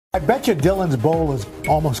I bet you Dylan's bowl is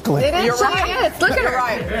almost clean. You're right. Look at it.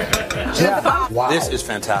 Right. Yeah. Wow. This is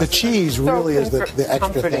fantastic. The cheese really is the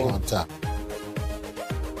extra thing on top.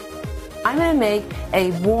 I'm going to make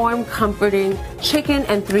a warm, comforting chicken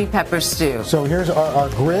and 3-pepper stew. So here's our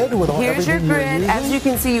grid with all Here's your grid. As you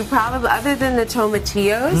can see, you probably, other than the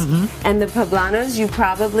tomatillos and the poblanos, you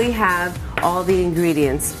probably have all the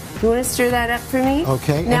ingredients. You want to stir that up for me?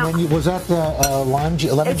 Okay. Now, and then was that the lemon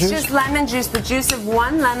juice? It's just lemon juice, the juice of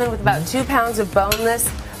 1 lemon with about 2 pounds of boneless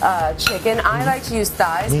chicken. I like to use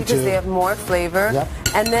thighs because they have more flavor. Yep.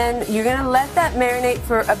 And then you're going to let that marinate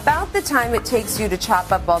for about the time it takes you to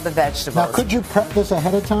chop up all the vegetables. Now, could you prep this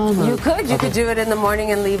ahead of time? Or? You could. You could do it in the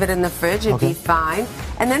morning and leave it in the fridge. It'd be fine.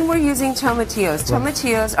 And then we're using tomatillos.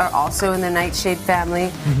 Tomatillos are also in the nightshade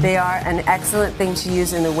family. They are an excellent thing to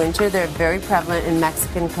use in the winter. They're very prevalent in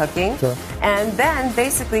Mexican cooking. Sure. And then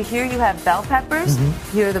basically here you have bell peppers.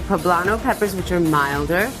 Here are the poblano peppers, which are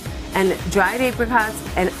milder, and dried apricots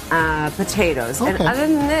and potatoes. And other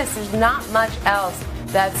than this, there's not much else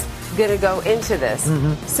that's going to go into this.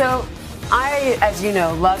 So I, as you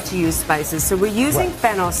know, love to use spices. So we're using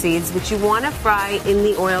fennel seeds, which you want to fry in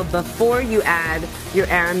the oil before you add your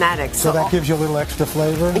aromatics. So that gives you a little extra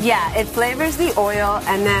flavor? Yeah, it flavors the oil,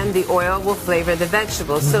 and then the oil will flavor the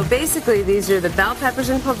vegetables. So basically, these are the bell peppers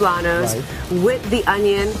and poblanos with the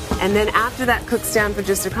onion, and then after that cooks down for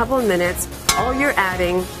just a couple of minutes, all you're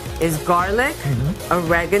adding is garlic,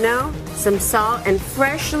 oregano, some salt, and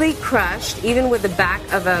freshly crushed, even with the back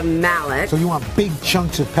of a mallet. So you want big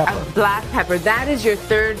chunks of pepper. Black pepper. That is your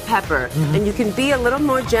 3rd pepper. And you can be a little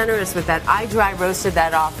more generous with that. I dry roasted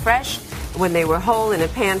that off fresh when they were whole in a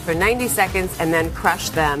pan for 90 seconds and then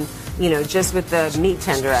crushed them, you know, just with the meat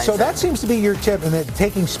tenderizer. So that seems to be your tip, and that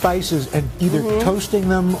taking spices and either toasting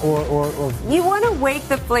them or you want to wake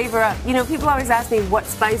the flavor up. You know, people always ask me, what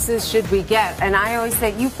spices should we get? And I always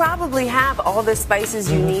say, you probably have all the spices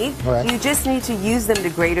you need. You just need to use them to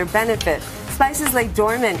greater benefit. Spices lay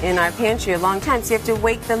dormant in our pantry a long time, so you have to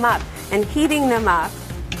wake them up. And heating them up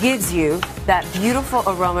gives you that beautiful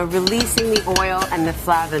aroma, releasing the oil and the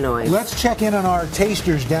flavonoids. Let's check in on our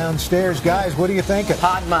tasters downstairs. Guys, what are you thinking?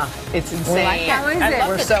 Padma, it's insane. How is it?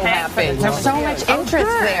 We're so happy. There's so much interest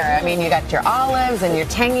there. I mean, you got your olives and your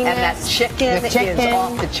tanginess. And that chicken is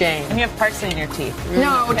off the chain. And you have parsley in your teeth.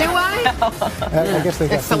 No, do I? I guess they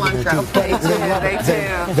got cilantro. They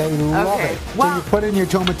do. They love it. So you put in your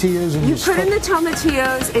tomatillos and you put in the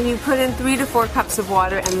tomatillos and you put in 3 to 4 cups of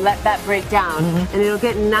water and let that break down, and it'll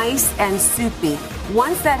get nice and soupy.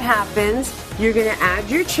 Once that happens, you're going to add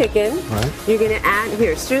your chicken. You're going to add,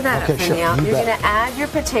 here, stir that up for me out. You're going to add your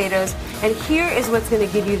potatoes, and here is what's going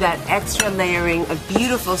to give you that extra layering of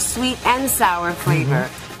beautiful sweet and sour flavor.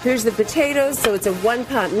 Here's the potatoes, so it's a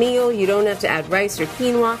 1-pot meal. You don't have to add rice or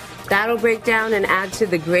quinoa. That'll break down and add to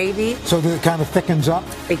the gravy. So that it kind of thickens up?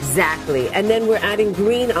 Exactly. And then we're adding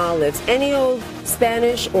green olives, any old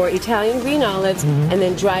Spanish or Italian green olives, and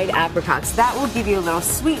then dried apricots. That will give you a little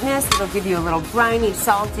sweetness. It'll give you a little briny,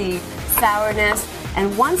 salty sourness.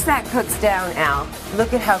 And once that cooks down, Al,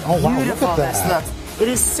 look at how beautiful this looks. It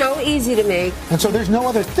is so easy to make. And so there's no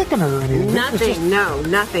other thickener or anything? Nothing, no,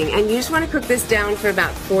 nothing. And you just want to cook this down for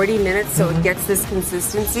about 40 minutes so it gets this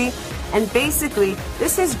consistency. And basically,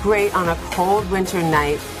 this is great on a cold winter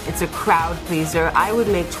night. It's a crowd pleaser. I would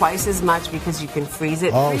make twice as much because you can freeze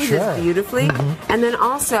it. Freeze it beautifully. And then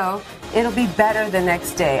also, it'll be better the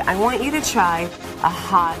next day. I want you to try a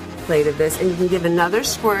hot plate of this, and you can give another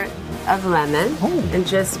squirt of lemon, and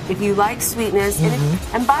just, if you like sweetness,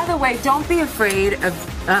 and by the way, don't be afraid of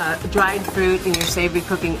dried fruit in your savory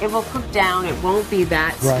cooking. It will cook down, it won't be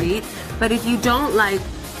that sweet, but if you don't like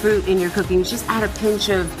fruit in your cooking, just add a pinch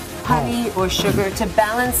of honey or sugar to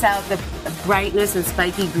balance out the brightness and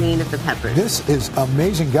spiky green of the peppers. This is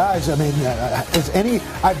amazing, guys. I mean,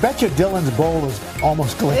 I bet you Dylan's bowl is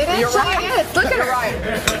almost clean. You're right. Look at her. Right.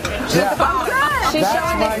 She's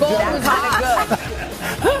showing this bowl was kind of good.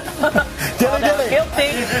 Dilly.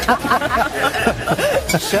 Guilty.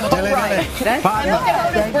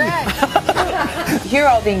 Here are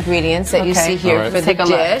all the ingredients that you see here for the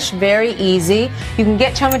dish. Very easy. You can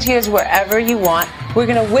get tomatillos wherever you want. We're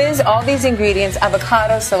going to whiz all these ingredients: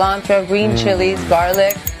 avocado, cilantro, green chilies,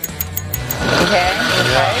 garlic. Okay,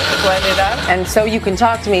 blend it up. And so you can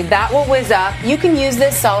talk to me. That will whiz up. You can use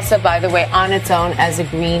this salsa, by the way, on its own as a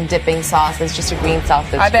green dipping sauce. It's just a green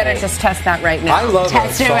salsa. I better just test that right now. I love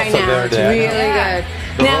Test it right now. Verde. It's really good.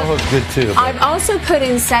 The now, rojo's good too. I've also put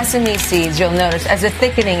in sesame seeds, you'll notice, as a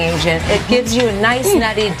thickening agent. It gives you a nice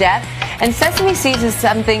nutty depth. And sesame seeds is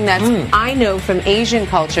something that I know from Asian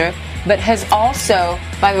culture but has also,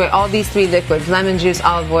 by the way, all these 3 liquids, lemon juice,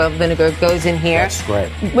 olive oil, vinegar, goes in here. That's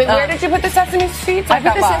great. Wait, where did you put the sesame seeds? I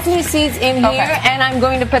put the sesame seeds in here, and I'm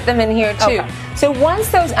going to put them in here too. Okay. So once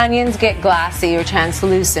those onions get glassy or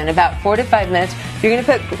translucent, about 4 to 5 minutes, you're going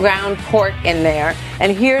to put ground pork in there,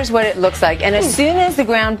 and here's what it looks like. And as soon as the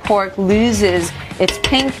ground pork loses its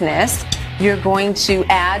pinkness, you're going to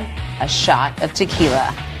add a shot of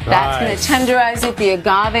tequila. That's going to tenderize it. The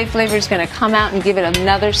agave flavor is going to come out and give it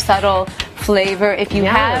another subtle flavor. If you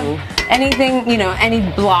have anything, any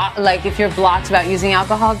block, like if you're blocked about using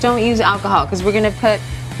alcohol, don't use alcohol, because we're going to put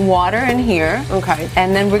water in here. Okay.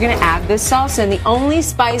 And then we're going to add this salsa. And the only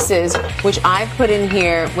spices which I put in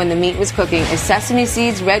here when the meat was cooking is sesame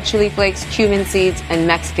seeds, red chili flakes, cumin seeds, and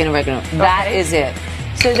Mexican oregano. That is it.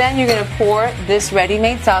 So then you're going to pour this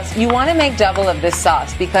ready-made sauce. You want to make double of this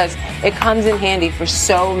sauce because it comes in handy for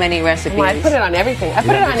so many recipes. Well, I put it on everything. I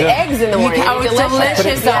put it on eggs in the morning. Oh, it's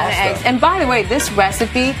delicious on eggs. And by the way, this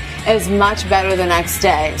recipe is much better the next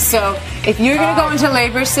day. So if you're going to go into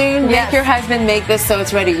labor soon, make your husband make this so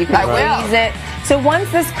it's ready. You can freeze it. So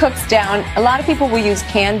once this cooks down, a lot of people will use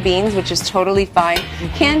canned beans, which is totally fine.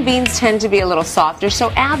 Canned beans tend to be a little softer, so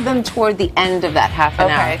add them toward the end of that half an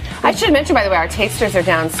hour. I should mention, by the way, our tasters are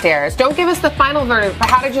downstairs. Don't give us the final verdict, but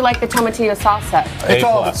how did you like the tomatillo salsa?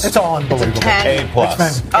 It's all unbelievable. A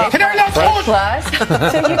plus. A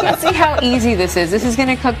plus. So you can see how easy this is. This is going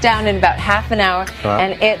to cook down in about half an hour,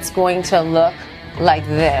 and it's going to look like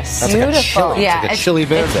this. That's beautiful. Like a chili. Yeah, it's like a chili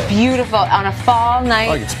verde. It's beautiful. On a fall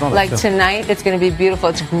night like tonight, it's going to be beautiful.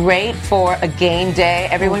 It's great for a game day.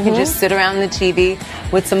 Everyone can just sit around the TV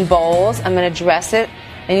with some bowls. I'm going to dress it.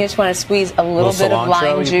 And you just want to squeeze a little bit of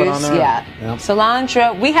lime juice. Yeah.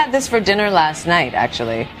 Cilantro. We had this for dinner last night,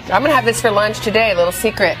 actually. I'm going to have this for lunch today, a little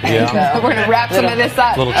secret. Yeah. We're going to wrap some of this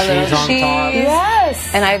up. Little cheese on top.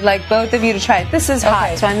 Yes. And I'd like both of you to try it. This is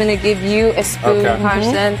hot, so I'm going to give you a spoon,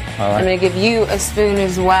 Carson. I'm going to give you a spoon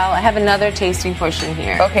as well. I have another tasting portion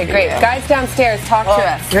here. Okay, great. Guys downstairs, talk to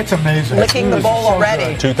us. It's amazing. Licking the bowl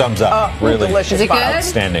already. 2 thumbs up. Really delicious. Is it good?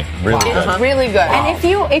 Outstanding. Really good. Really good. And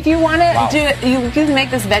if you want to do it, you can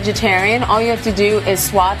make this vegetarian. All you have to do is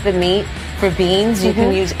swap the meat for beans. You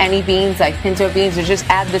can use any beans like pinto beans, or just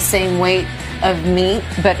add the same weight of meat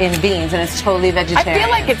but in beans, and it's totally vegetarian. I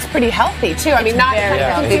feel like it's pretty healthy too. I mean, not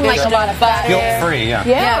healthy. seem like a lot of butter. Guilt-free,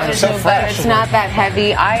 There's no butter. It's not that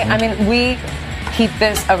heavy. I mean, we keep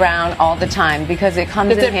this around all the time because it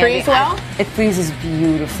comes in handy. Does it freeze well? It freezes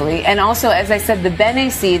beautifully. And also, as I said, the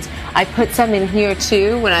bene seeds, I put some in here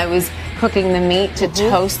too when I was cooking the meat to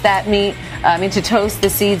toast that meat. To toast the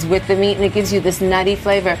seeds with the meat, and it gives you this nutty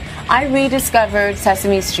flavor. I rediscovered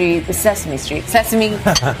sesame seeds. I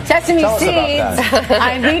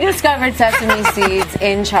rediscovered sesame seeds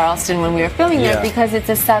in Charleston when we were filming there because it's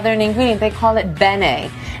a southern ingredient. They call it bene,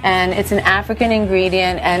 and it's an African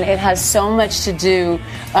ingredient, and it has so much to do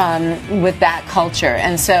with that culture.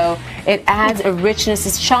 And so it adds a richness.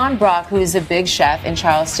 It's Sean Brock, who's a big chef in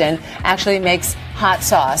Charleston, actually makes hot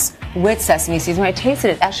sauce with sesame seeds. When I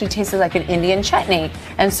tasted it, it actually tasted like an Indian chutney.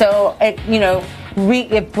 And so it,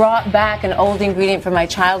 it brought back an old ingredient from my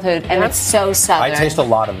childhood, and it's so southern. I taste a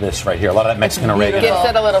lot of this right here, a lot of that Mexican oregano. Gives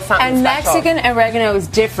it a little something and special. Mexican oregano is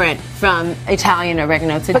different from Italian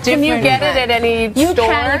oregano. It's a but different. Can you get it at any store?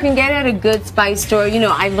 You can get it at a good spice store.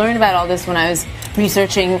 I learned about all this when I was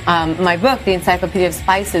researching my book, The Encyclopedia of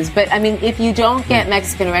Spices. But I mean, if you don't get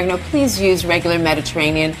Mexican oregano, please use regular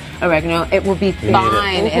Mediterranean oregano. It will be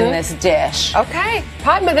fine in this dish. Okay,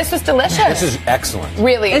 Padma, this is delicious. This is excellent.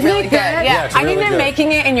 Really, Isn't really it good. Yeah, it's I really think they're good.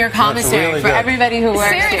 making it in your commissary for everybody who works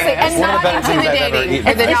Seriously, here. and not intimidating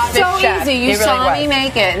for the It's novice so chef. easy. You saw me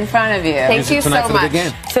make it in front of you. Thank you so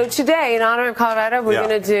much. So today, in honor of Colorado, we're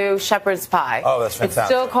going to do shepherd's pie. Oh, that's fantastic. It's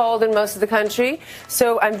still cold in most of the country,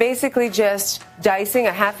 so I'm basically just dicing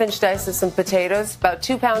a half-inch dice of some potatoes, about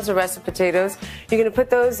 2 pounds of russet potatoes. You're going to put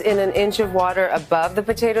those in an inch of water above the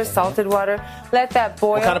potatoes, salted water. Let that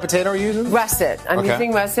boil. What kind of potato are you using? Russet. I'm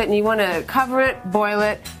using russet, and you want to cover it, boil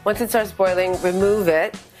it. Once it starts boiling, remove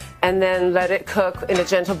it, and then let it cook in a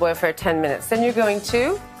gentle boil for 10 minutes. Then you're going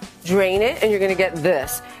to drain it, and you're going to get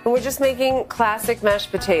this. And we're just making classic mashed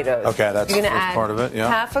potatoes. Okay, that's you're going to add part of it,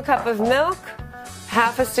 half a cup of milk,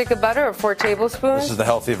 half a stick of butter, or 4 tablespoons. This is the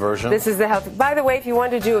healthy version. This is the healthy. By the way, if you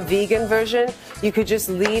want to do a vegan version, you could just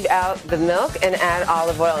leave out the milk and add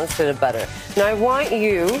olive oil instead of butter. Now, I want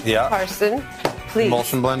you, Carson, please.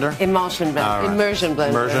 Emulsion blender? Emulsion blender. Right. Immersion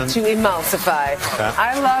blender. To emulsify. Okay.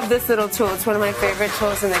 I love this little tool. It's one of my favorite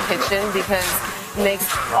tools in the kitchen because makes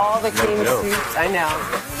all the cream soups. I know,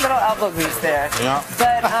 little elbow grease there. Yeah.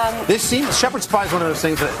 But this seems shepherd's pie is one of those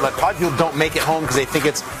things that like, a lot of people don't make it home because they think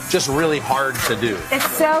it's just really hard to do. it's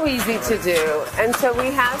so easy to do, and so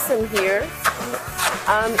we have some here.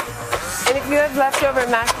 And if you have leftover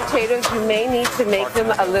mashed potatoes, you may need to make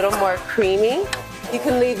them a little more creamy. You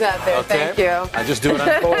can leave that there. Okay. Thank you. I just do it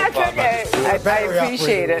on cold. That's okay. I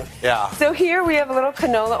appreciate it. Yeah. So here we have a little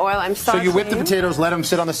canola oil. I'm So sauteing. you whip the potatoes, let them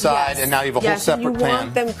sit on the side, and now you have a whole separate you pan.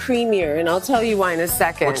 want them creamier, and I'll tell you why in a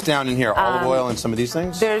second. What's down in here? Olive oil and some of these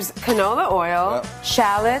things? There's canola oil,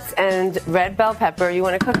 shallots, and red bell pepper. You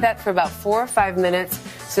want to cook that for about 4 or 5 minutes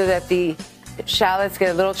so that the shallots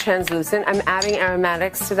get a little translucent. I'm adding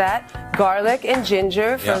aromatics to that. Garlic and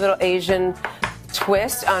ginger for a little Asian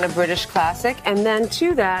twist on a British classic. And then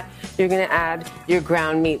to that, you're going to add your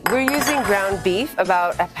ground meat. We're using ground beef,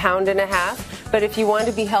 about 1.5 pounds. But if you want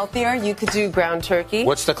to be healthier, you could do ground turkey.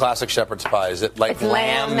 What's the classic shepherd's pie? Is it like It's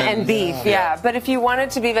lamb and beef, yeah. But if you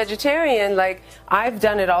wanted to be vegetarian, like I've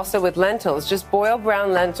done it also with lentils, just boil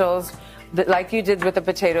brown lentils, like you did with the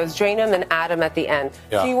potatoes, drain them and add them at the end.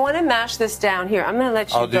 Yeah. So you want to mash this down here. I'm going to let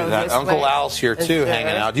you I'll go do that. this Uncle way. Al's here too,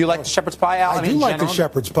 hanging out. Do you like the shepherd's pie, Al? I do like the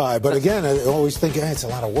shepherd's pie, but again, I always think it's a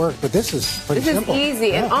lot of work. But this is pretty simple. This is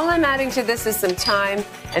easy, and all I'm adding to this is some thyme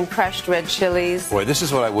and crushed red chilies. Boy, this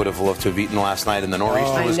is what I would have loved to have eaten last night, and the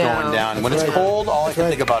nor'easter was going down. When it's cold, all I can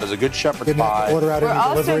think about is a good shepherd's pie. We're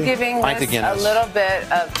also giving this a little bit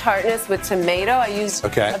of tartness with tomato. I used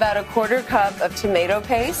about a 1/4 cup of tomato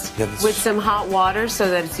paste with some hot water so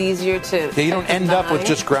that it's easier to. Yeah, you don't end up with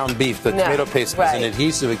just ground beef. The tomato paste is an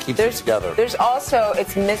adhesive; it keeps it together. There's also,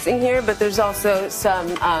 it's missing here, but there's also some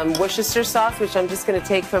Worcestershire sauce, which I'm just going to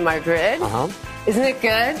take from our grid. Isn't it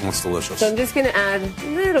good? It's delicious. So I'm just going to add a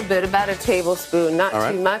little bit, about a tablespoon, not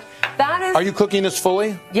too much. That is. Are you cooking this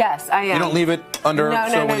fully? Yes, I am. You don't leave it under.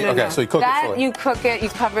 No. Okay, so you cook it fully. You cook it, you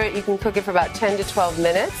cover it, you can cook it for about 10 to 12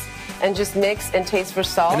 minutes. And just mix and taste for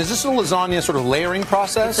salt. And is this a lasagna sort of layering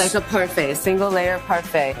process? It's like a parfait, a single layer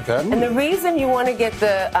parfait. Okay. And the reason you want to get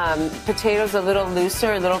the potatoes a little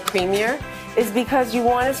looser, a little creamier, is because you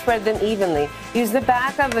want to spread them evenly. Use the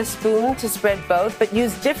back of a spoon to spread both, but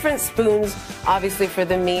use different spoons, obviously, for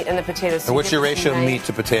the meat and the potatoes. And what's your ratio of meat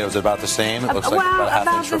to potatoes? About the same? It looks like about a half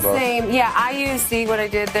inch for both. About the same. Yeah, I use, see what I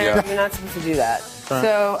did there? Yeah. You're not supposed to do that.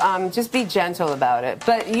 So just be gentle about it.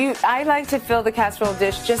 But I like to fill the casserole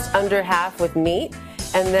dish just under half with meat,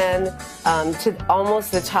 and then to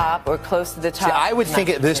almost the top or close to the top. See, I would think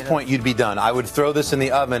at this point you'd be done. I would throw this in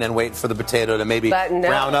the oven and wait for the potato to maybe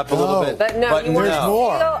brown up a little bit. But no, you want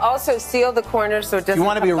to also seal the corners so it doesn't. You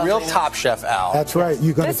want to be a real top chef, Al. That's right.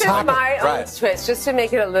 You're going to top it. This is my own twist, just to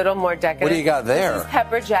make it a little more decadent. What do you got there? This is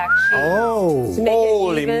pepper jack cheese. Oh,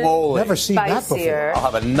 holy moly! Never seen that before.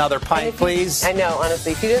 I'll have another pint, please. I know,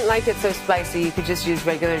 honestly. If you didn't like it so spicy, you could just use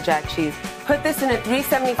regular jack cheese. Put this in a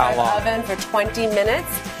 375 oven for 20 minutes.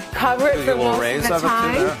 Cover it for most of the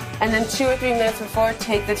time, and then 2 or 3 minutes before,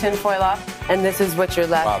 take the tin foil off, and this is what you're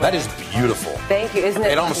left with. Wow, that is beautiful. Thank you. Isn't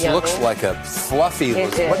it? It almost yummy? looks like a fluffy.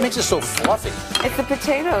 What makes it so fluffy? It's the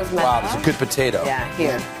potatoes, man. Wow, it's a good potato. Yeah,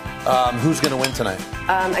 here. Who's going to win tonight?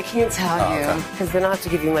 I can't tell you, because then I'll have to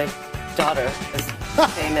give you my daughter as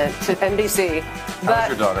payment to NBC. How's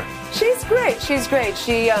your daughter? She's great. She's great.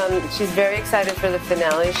 She's very excited for the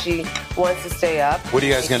finale. She wants to stay up. What are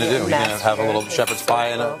you guys going to do? Are you going to have a little shepherd's pie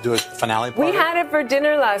and do a finale party? We had it for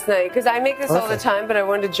dinner last night, because I make this all the time, but I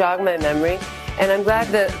wanted to jog my memory. And I'm glad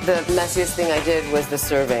that the messiest thing I did was the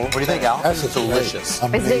serving. What do you think, Al? That's delicious.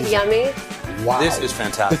 Isn't it yummy? Wow. This is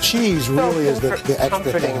fantastic. The cheese really is the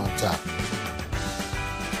extra thing on top.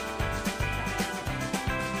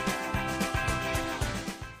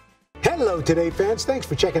 Hello, Today fans. Thanks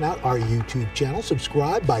for checking out our YouTube channel.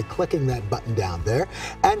 Subscribe by clicking that button down there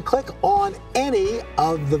and click on any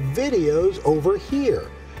of the videos over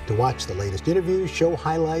here to watch the latest interviews, show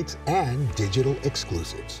highlights, and digital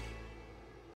exclusives.